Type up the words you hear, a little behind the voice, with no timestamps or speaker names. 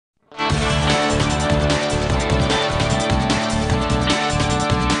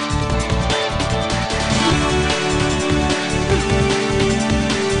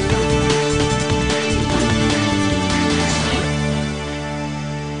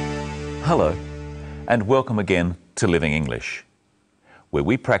Hello, and welcome again to Living English, where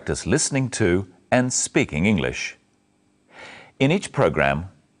we practice listening to and speaking English. In each program,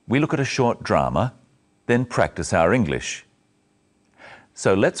 we look at a short drama, then practice our English.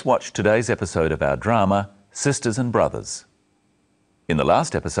 So let's watch today's episode of our drama, Sisters and Brothers. In the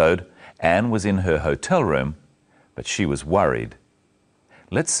last episode, Anne was in her hotel room, but she was worried.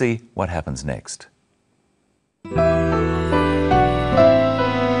 Let's see what happens next.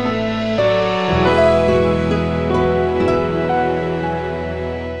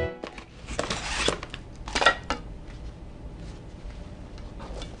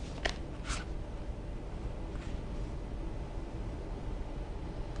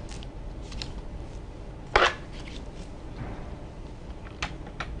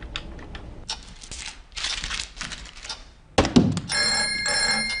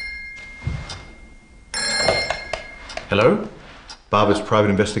 Hello? Barber's Private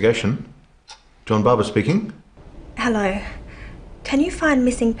Investigation. John Barber speaking. Hello. Can you find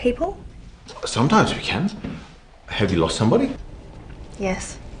missing people? Sometimes we can. Have you lost somebody?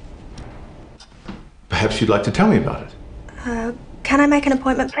 Yes. Perhaps you'd like to tell me about it. Can I make an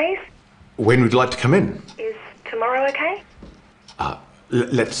appointment, please? When would you like to come in? Is tomorrow okay?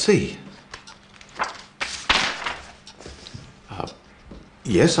 Let's see.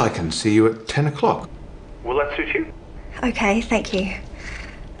 Yes, I can see you at 10 o'clock. Will that suit you? Okay, thank you.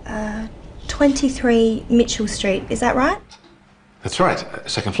 23 Mitchell Street, is that right? That's right,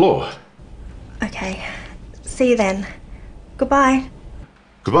 second floor. Okay. See you then. Goodbye.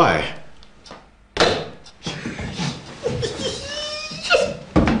 Goodbye.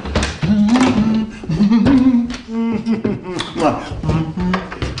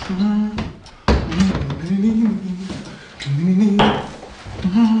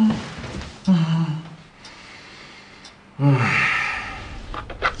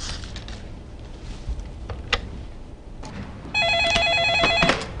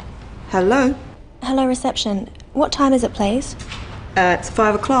 Hello? Hello, reception. What time is it, please? It's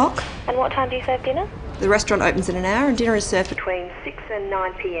 5 o'clock. And what time do you serve dinner? The restaurant opens in an hour and dinner is served between 6 and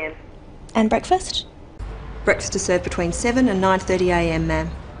 9 p.m. And breakfast? Breakfast is served between 7 and 9:30 a.m, ma'am.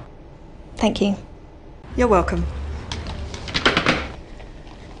 Thank you. You're welcome.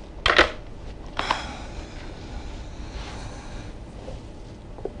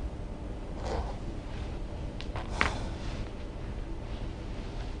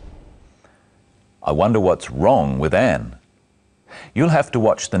 I wonder what's wrong with Anne. You'll have to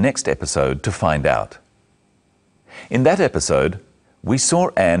watch the next episode to find out. In that episode, we saw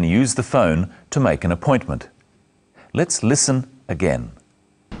Anne use the phone to make an appointment. Let's listen again.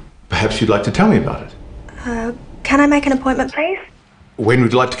 Perhaps you'd like to tell me about it. Can I make an appointment, please? When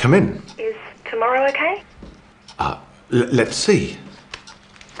would you like to come in? Is tomorrow okay? Let's see.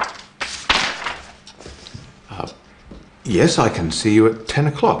 Yes, I can see you at 10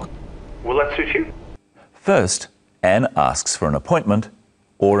 o'clock. Will that suit you? First, Anne asks for an appointment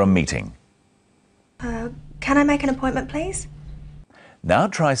or a meeting. Can I make an appointment, please? Now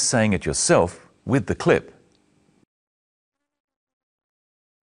try saying it yourself with the clip.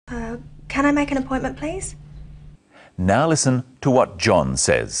 Can I make an appointment, please? Now listen to what John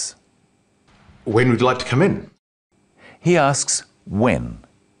says. When would you like to come in? He asks when.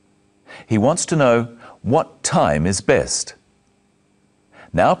 He wants to know what time is best.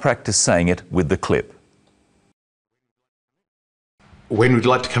 Now practice saying it with the clip. When would you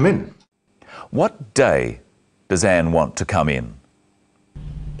like to come in? What day does Anne want to come in?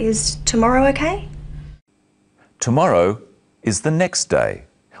 Is tomorrow okay? Tomorrow is the next day,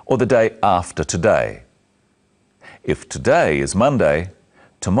 or the day after today. If today is Monday,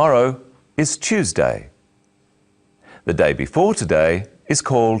 tomorrow is Tuesday. The day before today is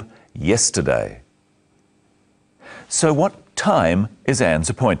called yesterday. So what time is Anne's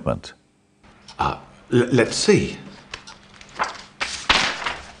appointment? Let's see.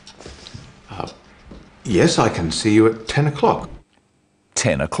 Yes, I can see you at 10 o'clock.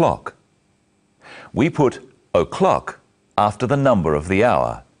 10 o'clock. We put o'clock after the number of the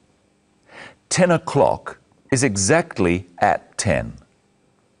hour. 10 o'clock is exactly at 10,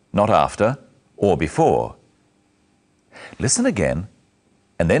 not after or before. Listen again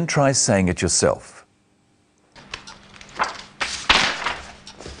and then try saying it yourself.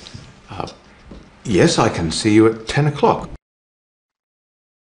 Yes, I can see you at 10 o'clock.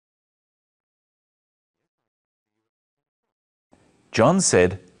 John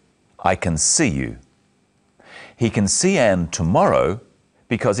said, I can see you. He can see Anne tomorrow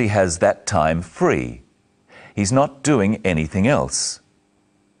because he has that time free. He's not doing anything else.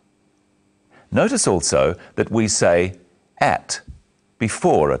 Notice also that we say at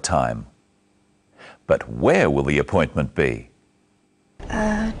before a time. But where will the appointment be?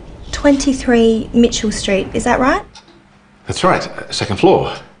 23 Mitchell Street, is that right? That's right, second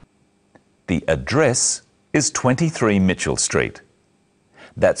floor. The address is 23 Mitchell Street.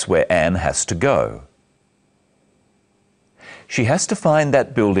 That's where Anne has to go. She has to find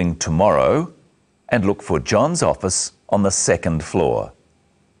that building tomorrow and look for John's office on the second floor.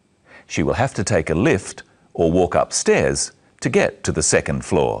 She will have to take a lift or walk upstairs to get to the second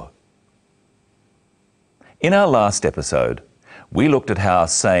floor. In our last episode, we looked at how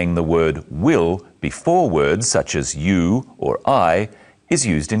saying the word will before words such as you or I is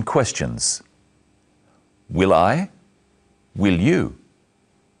used in questions. Will I? Will you?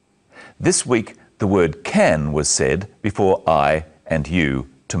 This week, the word can was said before I and you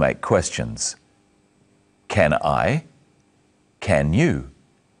to make questions. Can I? Can you?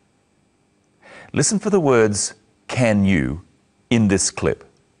 Listen for the words can you in this clip.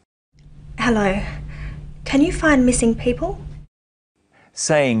 Hello. Can you find missing people?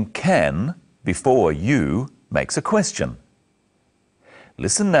 Saying can before you makes a question.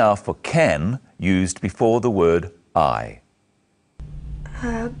 Listen now for can used before the word I.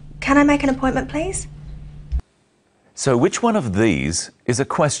 Can I make an appointment, please? So which one of these is a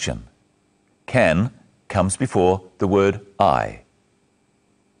question? Can comes before the word I.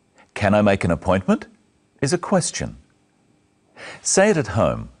 Can I make an appointment is a question. Say it at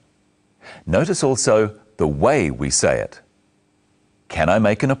home. Notice also the way we say it. Can I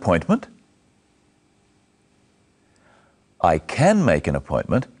make an appointment? I can make an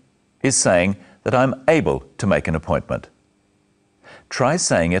appointment is saying that I'm able to make an appointment. Try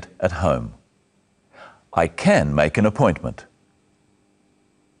saying it at home. I can make an appointment.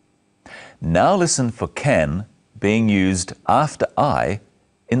 Now listen for can being used after I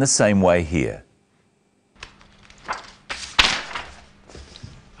in the same way here.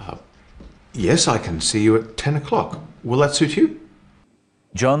 Yes, I can see you at 10 o'clock. Will that suit you?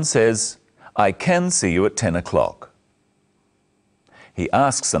 John says, I can see you at 10 o'clock. He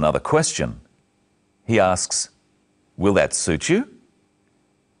asks another question. He asks, will that suit you?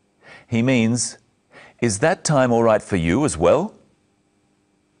 He means, is that time all right for you as well?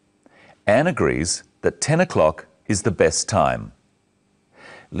 Anne agrees that 10 o'clock is the best time.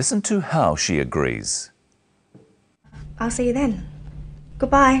 Listen to how she agrees. I'll see you then.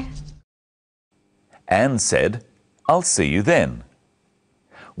 Goodbye. Anne said, I'll see you then.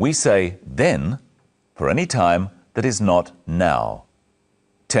 We say then for any time that is not now.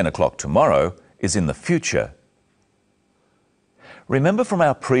 10 o'clock tomorrow is in the future. Remember from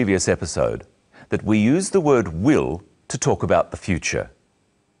our previous episode that we use the word will to talk about the future.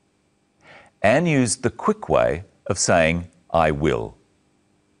 Anne used the quick way of saying I will.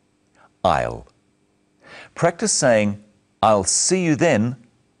 I'll. Practice saying I'll see you then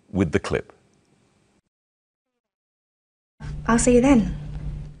with the clip. I'll see you then.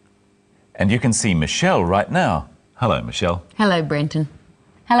 And you can see Michelle right now. Hello, Michelle. Hello, Brenton.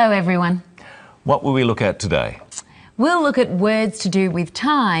 Hello, everyone. What will we look at today? We'll look at words to do with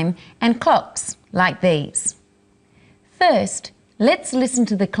time and clocks, like these. First, let's listen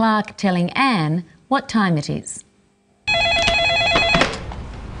to the clerk telling Anne what time it is.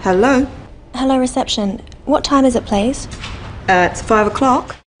 Hello? Hello, reception. What time is it, please? It's 5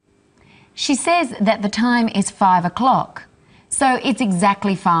 o'clock. She says that the time is 5 o'clock, so it's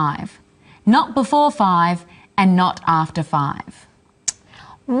exactly 5. Not before 5 and not after 5.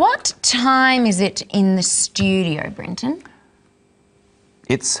 What time is it in the studio, Brenton?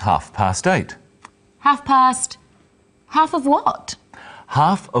 It's 8:30. Half of what?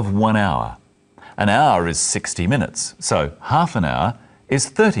 Half of 1 hour. An hour is 60 minutes, so half an hour is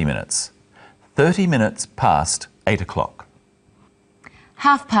 30 minutes. 30 minutes past 8 o'clock.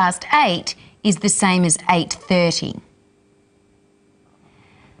 8:30 is the same as 8:30.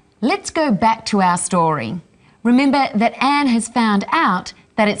 Let's go back to our story. Remember that Anne has found out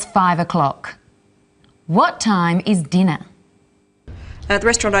that it's 5 o'clock. What time is dinner? The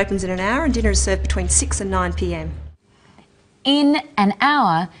restaurant opens in an hour and dinner is served between 6 and 9 p.m. In an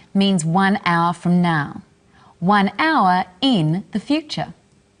hour means 1 hour from now. 1 hour in the future.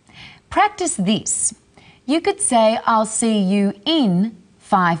 Practice this. You could say, I'll see you in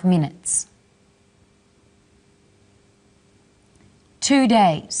 5 minutes. 2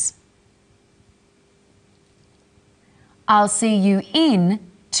 days. I'll see you in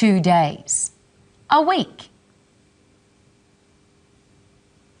 2 days. A week.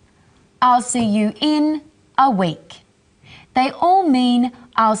 I'll see you in a week. They all mean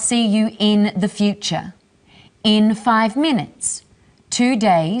I'll see you in the future. In 5 minutes, 2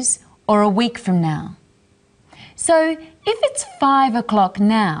 days, or a week from now. So if it's 5 o'clock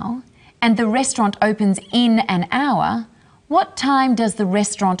now and the restaurant opens in an hour, what time does the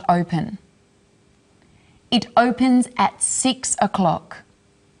restaurant open? It opens at 6 o'clock.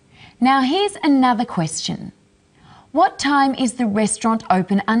 Now here's another question. What time is the restaurant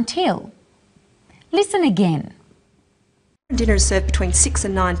open until? Listen again. Dinner is served between 6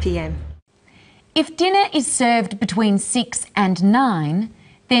 and 9 p.m. If dinner is served between 6 and 9,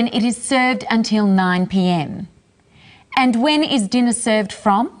 then it is served until 9 p.m. And when is dinner served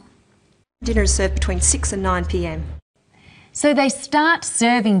from? Dinner is served between 6 and 9 p.m. So they start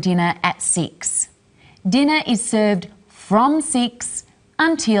serving dinner at 6. Dinner is served from 6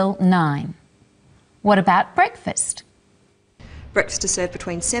 until 9. What about breakfast? Breakfast is served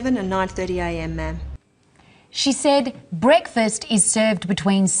between 7 and 9:30 a.m, ma'am. She said breakfast is served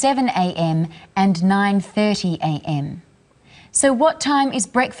between 7 a.m. and 9:30 a.m. So what time is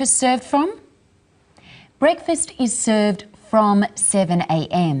breakfast served from? Breakfast is served from 7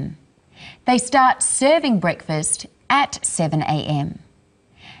 a.m. They start serving breakfast at 7 a.m.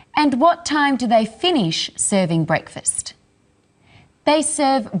 And what time do they finish serving breakfast? They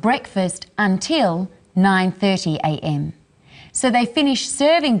serve breakfast until 9:30 a.m. So they finish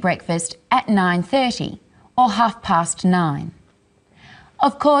serving breakfast at 9:30 or 9:30.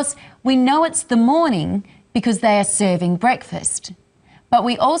 Of course, we know it's the morning because they are serving breakfast. But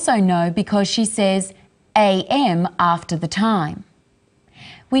we also know because she says a.m. after the time.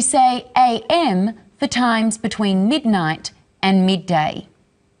 We say a.m. for times between midnight and midday.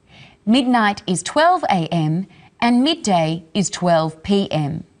 Midnight is 12 a.m. and midday is 12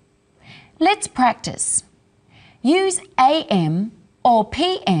 p.m. Let's practice. Use a.m. or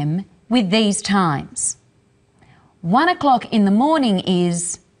p.m. with these times. 1 o'clock in the morning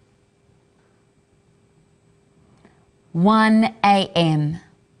is 1 a.m.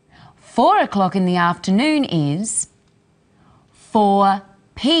 4 o'clock in the afternoon is 4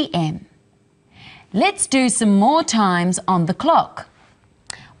 p.m. Let's do some more times on the clock.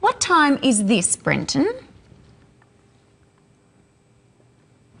 What time is this, Brenton?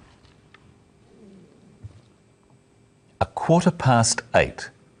 A 8:15.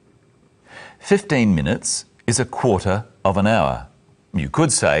 15 minutes is a quarter of an hour. You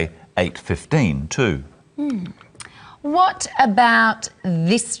could say 8:15 too. What about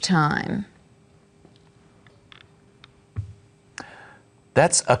this time?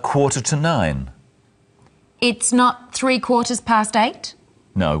 That's 8:45. It's not 8:75?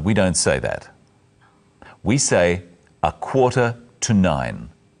 No, we don't say that. We say 8:45.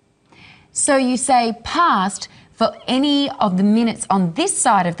 So you say past for any of the minutes on this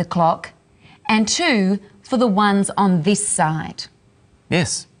side of the clock and 2 for the ones on this side.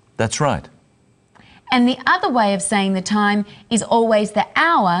 Yes, that's right. And the other way of saying the time is always the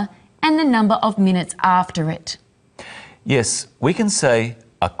hour and the number of minutes after it. Yes, we can say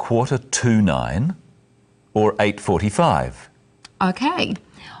 8:45 or 8:45. Okay,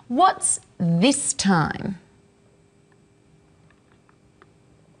 what's this time?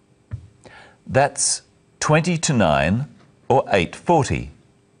 That's 9:20 or 8:40.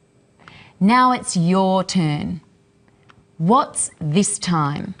 Now it's your turn. What's this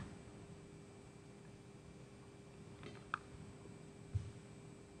time?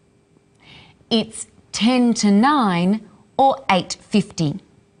 It's 9:10 or 8:50.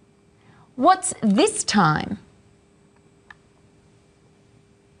 What's this time?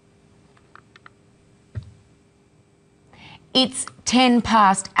 It's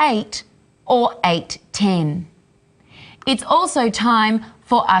 8:10 or 8:10. It's also time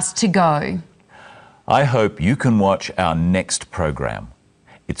for us to go. I hope you can watch our next program.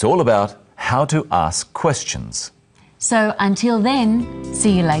 It's all about how to ask questions. So until then,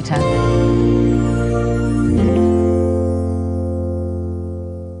 see you later.